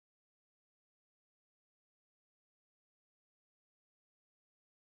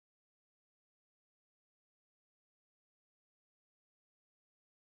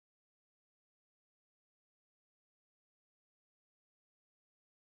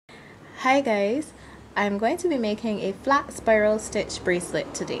Hi guys, I'm going to be making a flat spiral stitch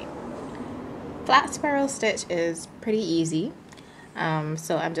bracelet today. Flat spiral stitch is pretty easy,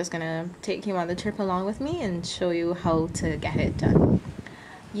 so I'm just gonna take you on the trip along with me and show you how to get it done.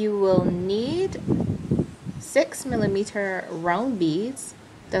 You will need 6mm round beads,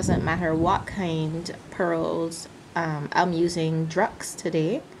 doesn't matter what kind, pearls. I'm using Drux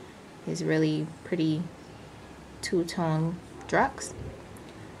today. These really pretty two-tone Drux.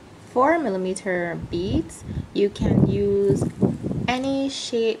 4mm beads. You can use any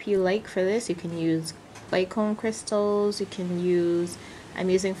shape you like for this. You can use bicone crystals, you can use, I'm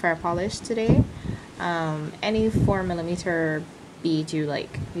using fire polish today. Any 4mm bead you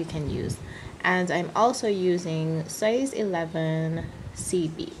like, you can use. And I'm also using size 11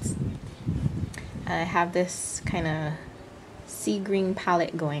 seed beads. I have this kind of sea green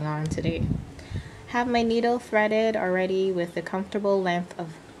palette going on today. Have my needle threaded already with the comfortable length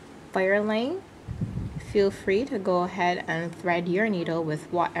of fire line. Feel free to go ahead and thread your needle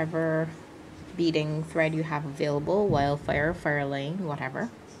with whatever beading thread you have available, wildfire, fire line, whatever.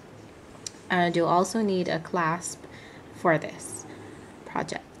 And you'll also need a clasp for this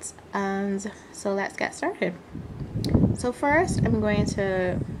project. And so let's get started. So first I'm going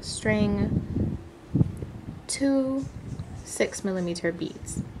to string 2 6mm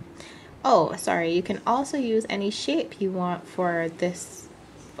beads. Oh, sorry, you can also use any shape you want for this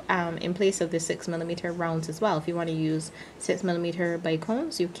in place of the 6mm rounds as well. If you want to use 6mm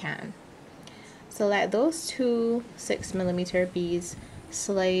bicones, you can. So let those 2 6mm beads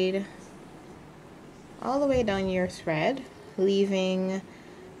slide all the way down your thread, leaving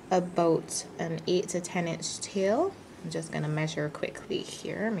about an 8 to 10 inch tail. I'm just going to measure quickly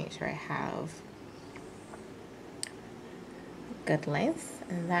here, make sure I have good length,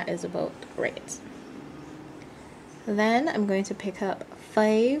 and that is about right. Then I'm going to pick up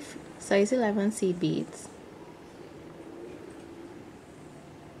 5 size 11 seed beads,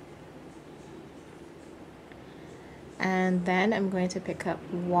 and then I'm going to pick up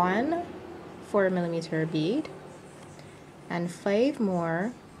 1 4mm bead and 5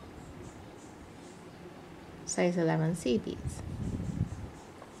 more size 11 seed beads,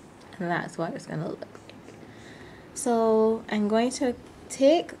 and that's what it's going to look like. So I'm going to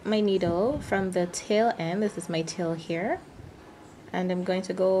take my needle from the tail end, this is my tail here, and I'm going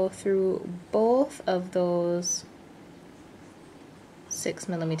to go through both of those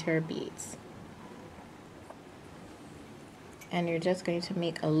 6mm beads. And you're just going to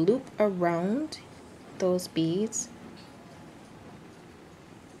make a loop around those beads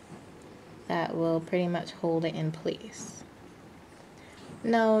that will pretty much hold it in place.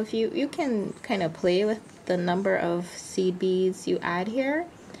 Now if you can kind of play with the number of seed beads you add here.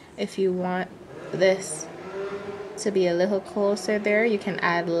 If you want this to be a little closer there, you can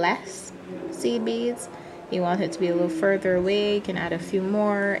add less seed beads. You want it to be a little further away, you can add a few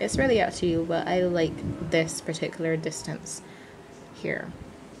more. It's really up to you, but I like this particular distance here.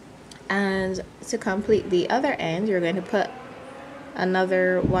 And to complete the other end, you're going to put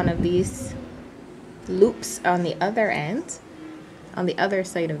another one of these loops on the other end, on the other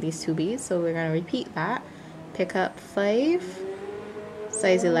side of these 2 beads. So we're going to repeat that. Pick up 5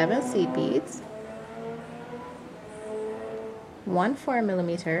 size 11 seed beads, 1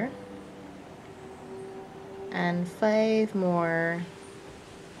 4mm, and 5 more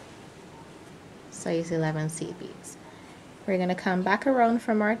size 11 seed beads. We're going to come back around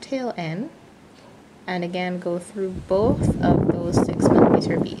from our tail end and again go through both of those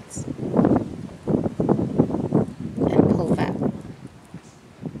 6mm beads and pull that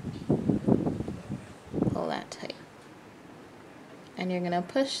tight. And you're going to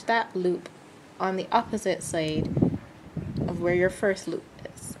push that loop on the opposite side of where your first loop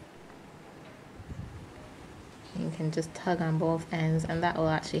is. You can just tug on both ends and that will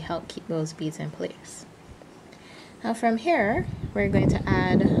actually help keep those beads in place. Now from here we're going to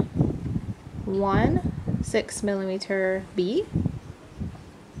add 1 6mm bead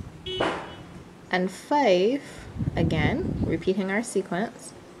and 5, again repeating our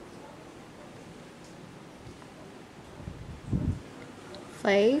sequence,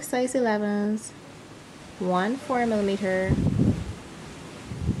 5 size 11s, 1 4mm,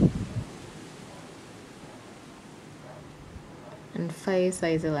 and 5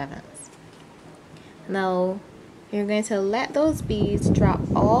 size 11s. Now you're going to let those beads drop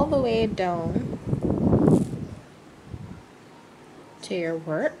all the way down to your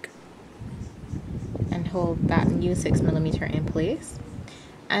work and hold that new 6mm in place.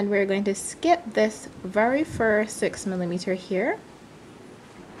 And we're going to skip this very first 6mm here,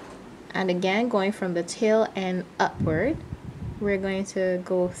 and again going from the tail end upward we're going to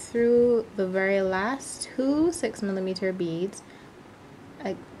go through the very last two 6mm beads,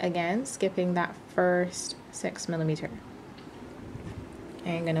 again skipping that first 6mm,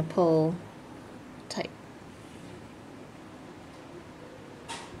 and you're going to pull tight.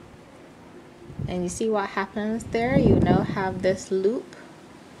 And you see what happens there? You now have this loop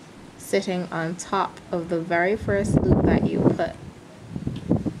sitting on top of the very first loop that you put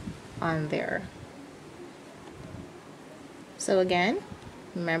on there. So again,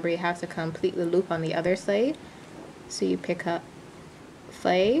 remember you have to complete the loop on the other side. So you pick up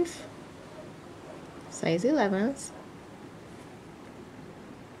 5 size 11s,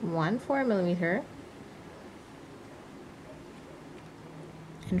 1 4mm,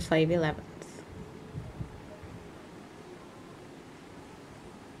 and 5 11s.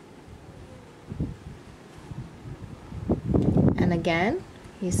 And again,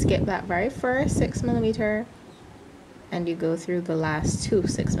 you skip that very first 6mm and you go through the last two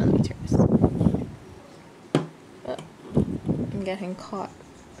 6mm. Oh, I'm getting caught.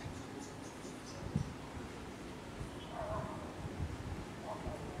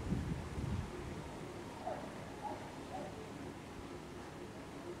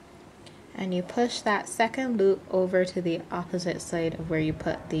 And you push that second loop over to the opposite side of where you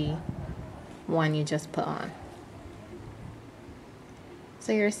put the one you just put on.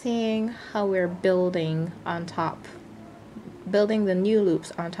 So you're seeing how we're building on top, building the new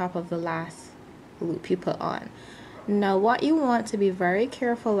loops on top of the last loop you put on. Now what you want to be very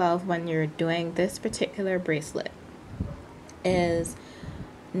careful of when you're doing this particular bracelet is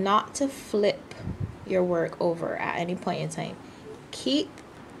not to flip your work over at any point in time. Keep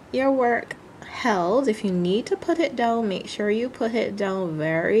your work held. If you need to put it down, make sure you put it down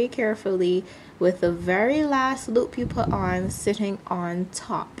very carefully with the very last loop you put on sitting on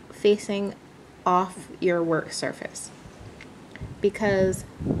top, facing off your work surface. Because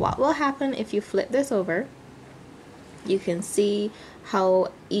what will happen if you flip this over, you can see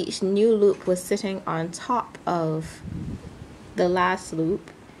how each new loop was sitting on top of the last loop.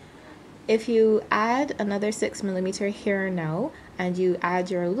 If you add another 6mm here now and you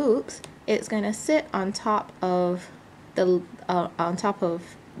add your loops, it's going to sit on top of the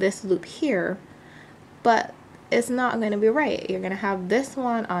this loop here, but it's not going to be right. You're going to have this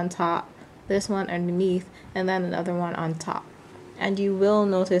one on top, this one underneath, and then another one on top. And you will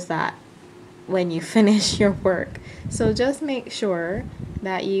notice that when you finish your work. So just make sure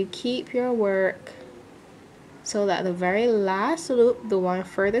that you keep your work so that the very last loop, the one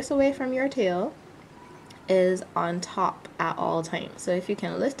furthest away from your tail, is on top at all times. So if you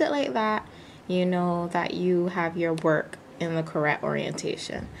can lift it like that, you know that you have your work in the correct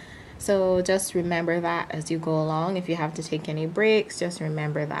orientation. So just remember that as you go along. If you have to take any breaks, just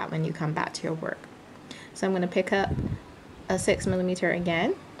remember that when you come back to your work. So I'm going to pick up a 6mm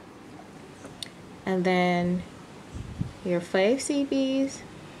again, and then your 5 CBs,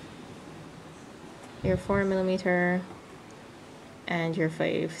 your 4mm, and your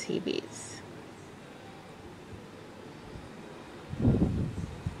 5 CBs.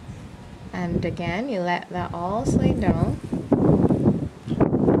 And again, you let that all slide down.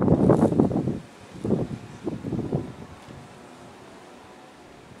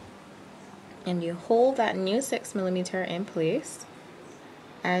 And you hold that new 6mm in place,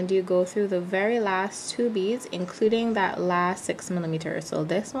 and you go through the very last two beads, including that last 6mm. So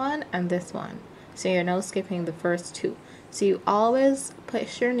this one and this one. So you're now skipping the first two. So you always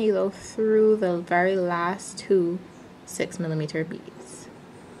push your needle through the very last two 6mm beads.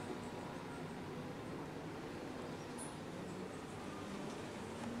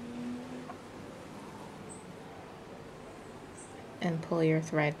 And pull your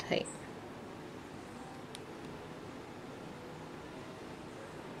thread tight.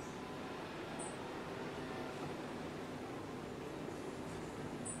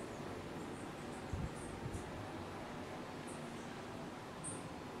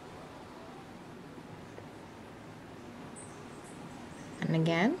 And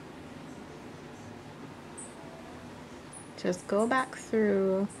again, just go back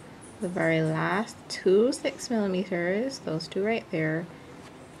through the very last two 6mm, those two right there.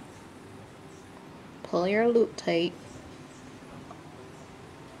 Pull your loop tight.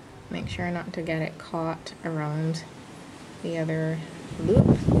 Make sure not to get it caught around the other loop,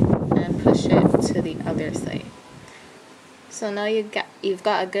 and push it to the other side. So now you've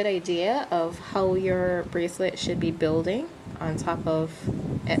got a good idea of how your bracelet should be building on top of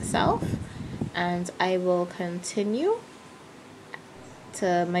itself, and I will continue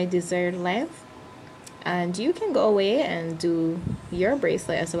to my desired length, and you can go away and do your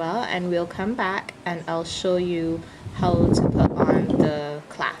bracelet as well, and we'll come back and I'll show you how to put on the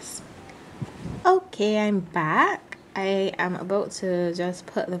clasp. Okay, I'm back. I am about to just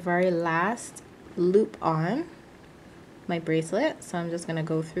put the very last loop on my bracelet, so I'm just going to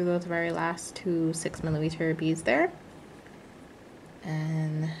go through those very last two 6mm beads there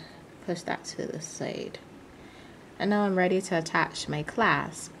and push that to the side. And now I'm ready to attach my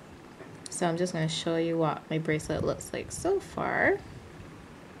clasp. So I'm just going to show you what my bracelet looks like so far.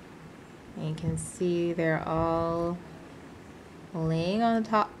 And you can see they're all laying on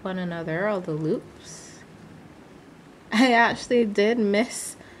top of one another, all the loops. I actually did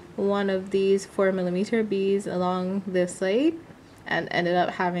miss one of these 4mm beads along this side and ended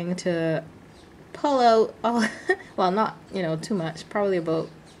up having to pull out all well, not too much, probably about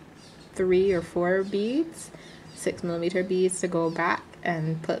 3 or 4 beads, 6mm beads, to go back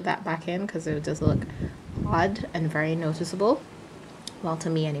and put that back in because it would just look odd and very noticeable, well, to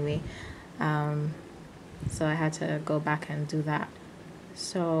me anyway. So I had to go back and do that.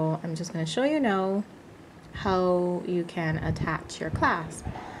 So I'm just going to show you now how you can attach your clasp.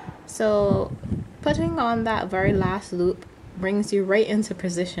 So putting on that very last loop brings you right into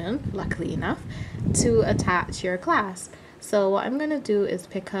position, luckily enough, to attach your clasp. So what I'm going to do is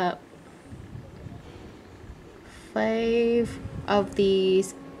pick up 5 of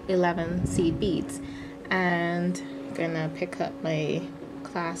these 11 seed beads, and I'm going to pick up my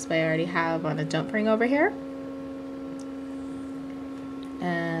clasp I already have on a jump ring over here,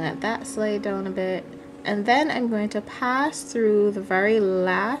 and let that slide down a bit, and then I'm going to pass through the very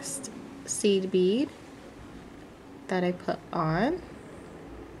last seed bead that I put on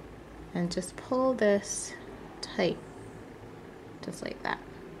and just pull this tight, just like that.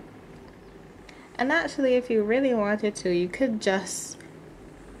 And actually, if you really wanted to, you could just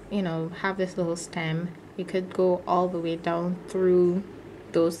have this little stem. You could go all the way down through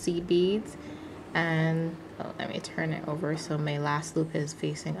those seed beads, and let me turn it over so my last loop is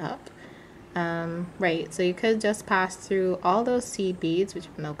facing up. Right, so you could just pass through all those seed beads, which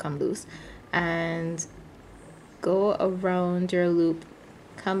will now come loose, and go around your loop,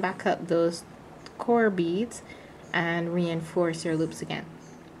 come back up those core beads, and reinforce your loops again,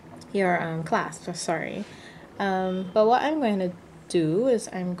 your clasp, sorry. But what I'm going to do is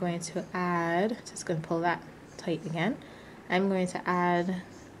I'm going to add, just going to pull that tight again, I'm going to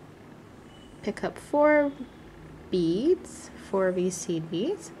pick up 4 beads, 4 of these seed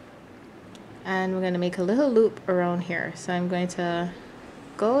beads, and we're going to make a little loop around here. So I'm going to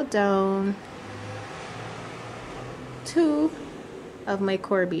go down 2 of my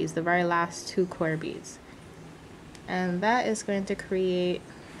core beads, the very last 2 core beads, and that is going to create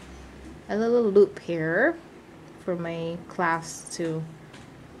a little loop here for my clasp to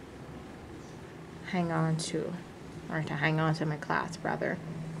hang on to, or to hang on to my clasp rather.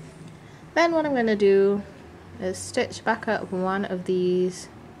 Then what I'm going to do is stitch back up one of these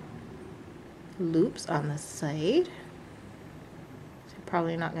loops on the side. So you're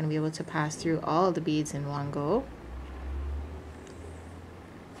probably not going to be able to pass through all the beads in one go.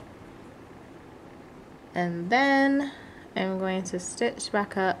 And then I'm going to stitch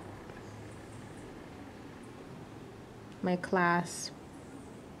back up my clasp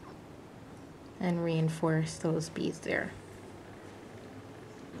and reinforce those beads there.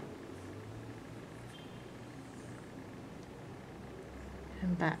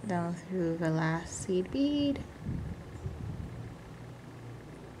 And back down through the last seed bead.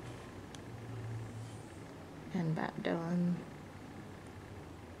 And back down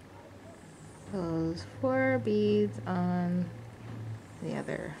those 4 beads on the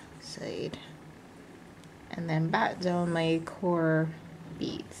other side. And then back down my core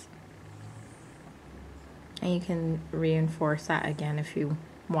beads. And you can reinforce that again if you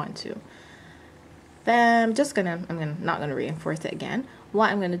want to. Then I'm not gonna reinforce it again.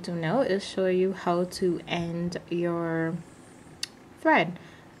 What I'm gonna do now is show you how to end your thread.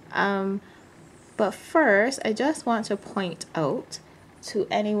 But first, I just want to point out to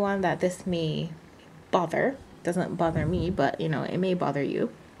anyone that this may bother. Doesn't bother me, but it may bother you.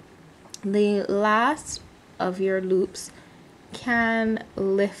 The last of your loops can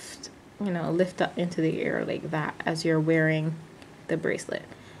lift up into the air like that as you're wearing the bracelet.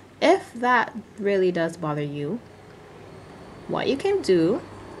 If that really does bother you, what you can do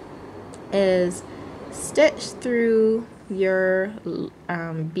is stitch through your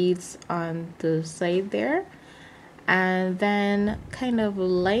beads on the side there, and then kind of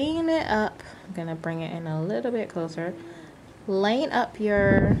line it up. I'm gonna bring it in a little bit closer. Line up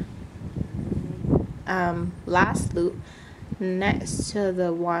your last loop next to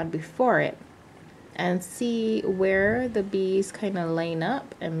the one before it, and see where the beads kind of line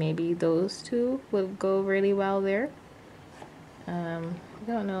up, and maybe those two will go really well there. I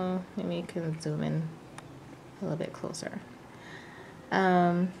don't know, maybe you can zoom in a little bit closer.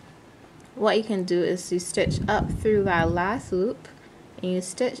 What you can do is you stitch up through that last loop, and you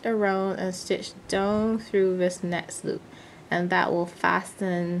stitch around and stitch down through this next loop, and that will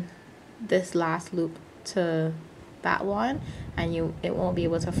fasten this last loop to that one, and it won't be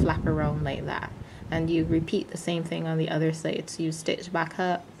able to flap around like that. And you repeat the same thing on the other side. So you stitch back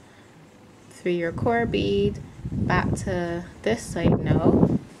up through your core bead back to this side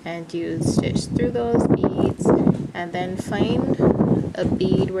now, and you stitch through those beads, and then find a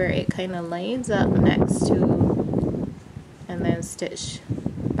bead where it kind of lines up next to, and then stitch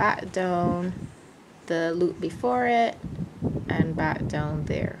back down the loop before it and back down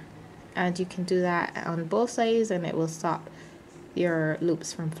there. And you can do that on both sides, and it will stop your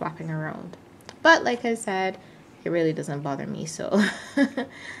loops from flapping around. But like I said, it really doesn't bother me, so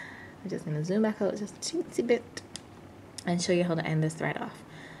I'm just going to zoom back out just a teensy bit and show you how to end this thread off.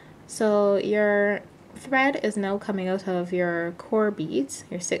 So your thread is now coming out of your core beads,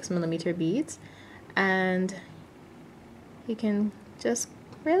 your 6mm beads, and you can just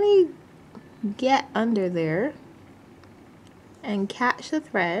really get under there and catch the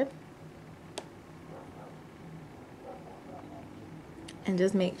thread, and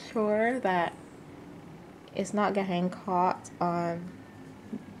just make sure that it's not getting caught on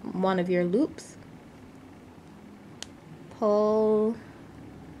one of your loops. Pull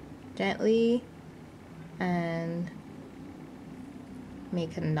gently and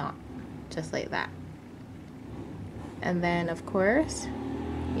make a knot just like that. And then of course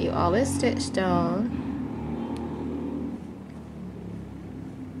you always stitch down.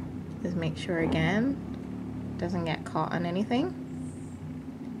 Just make sure again it doesn't get caught on anything.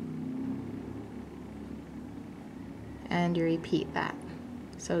 And you repeat that.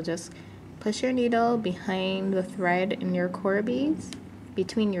 So just push your needle behind the thread in your core beads,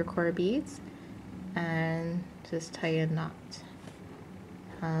 between your core beads, and just tie a knot.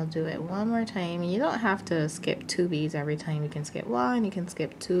 I'll do it one more time. You don't have to skip 2 beads every time. You can skip 1, you can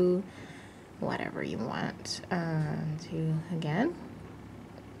skip 2, whatever you want. Do again.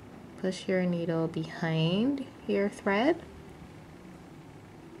 Push your needle behind your thread.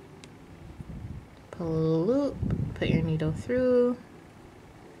 Pull a loop, put your needle through,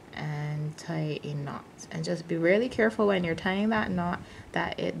 and tie a knot. And just be really careful when you're tying that knot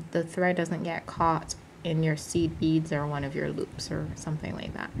that the thread doesn't get caught in your seed beads or one of your loops or something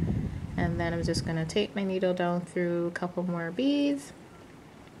like that. And then I'm just going to take my needle down through a couple more beads,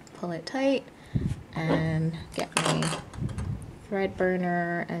 pull it tight, and get my thread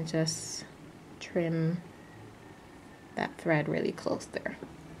burner and just trim that thread really close there.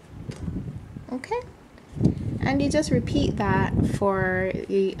 Okay, and you just repeat that for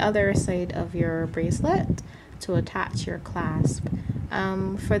the other side of your bracelet to attach your clasp.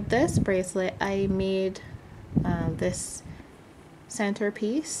 For this bracelet, I made this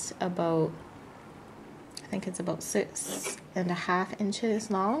centerpiece about, I think it's about 6.5 inches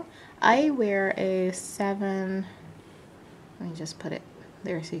long. I wear a 7, let me just put it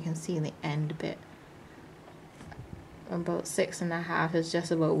there so you can see the end bit. About 6.5 is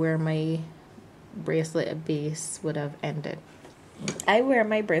just about where my bracelet base would have ended. I wear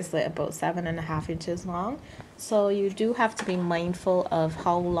my bracelet about 7.5 inches long, so you do have to be mindful of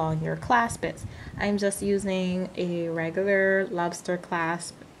how long your clasp is. I'm just using a regular lobster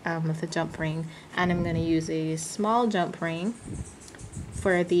clasp with a jump ring, and I'm going to use a small jump ring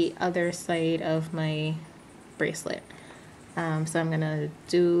for the other side of my bracelet. So I'm going to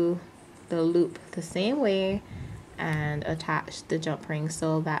do the loop the same way and attach the jump ring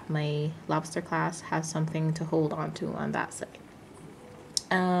so that my lobster clasp has something to hold on to on that side.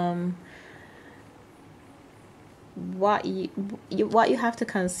 What you have to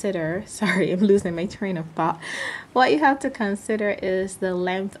consider, sorry, I'm losing my train of thought. What you have to consider is the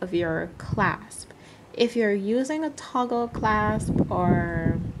length of your clasp. If you're using a toggle clasp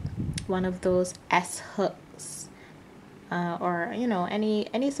or one of those S hooks, or you know,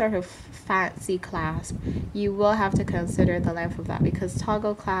 any sort of fancy clasp, you will have to consider the length of that, because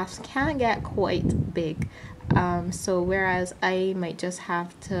toggle clasps can get quite big. So whereas I might just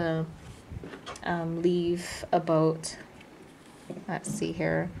have to leave about, let's see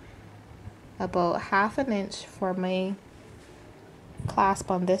here, about 1/2 inch for my clasp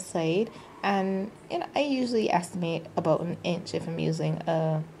on this side, and you know, I usually estimate about 1 inch if I'm using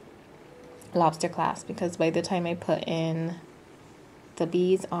a lobster clasp, because by the time I put in the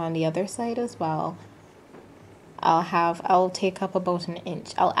beads on the other side as well, I'll take up about 1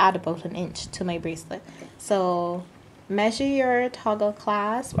 inch. I'll add about 1 inch to my bracelet. So measure your toggle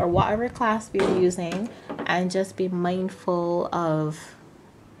clasp or whatever clasp you're using, and just be mindful of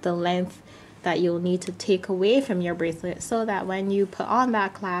the length that you'll need to take away from your bracelet so that when you put on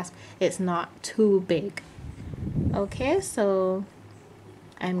that clasp, it's not too big. Okay, so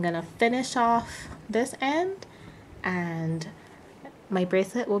I'm gonna finish off this end and my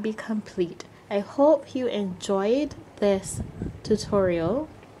bracelet will be complete. I hope you enjoyed this tutorial.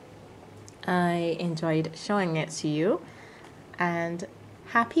 I enjoyed showing it to you, and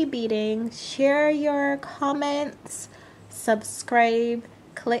happy beading. Share your comments, subscribe,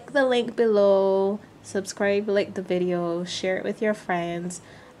 click the link below, subscribe, like the video, share it with your friends,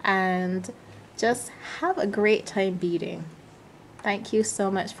 and just have a great time beading. Thank you so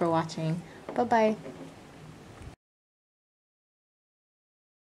much for watching. Bye bye.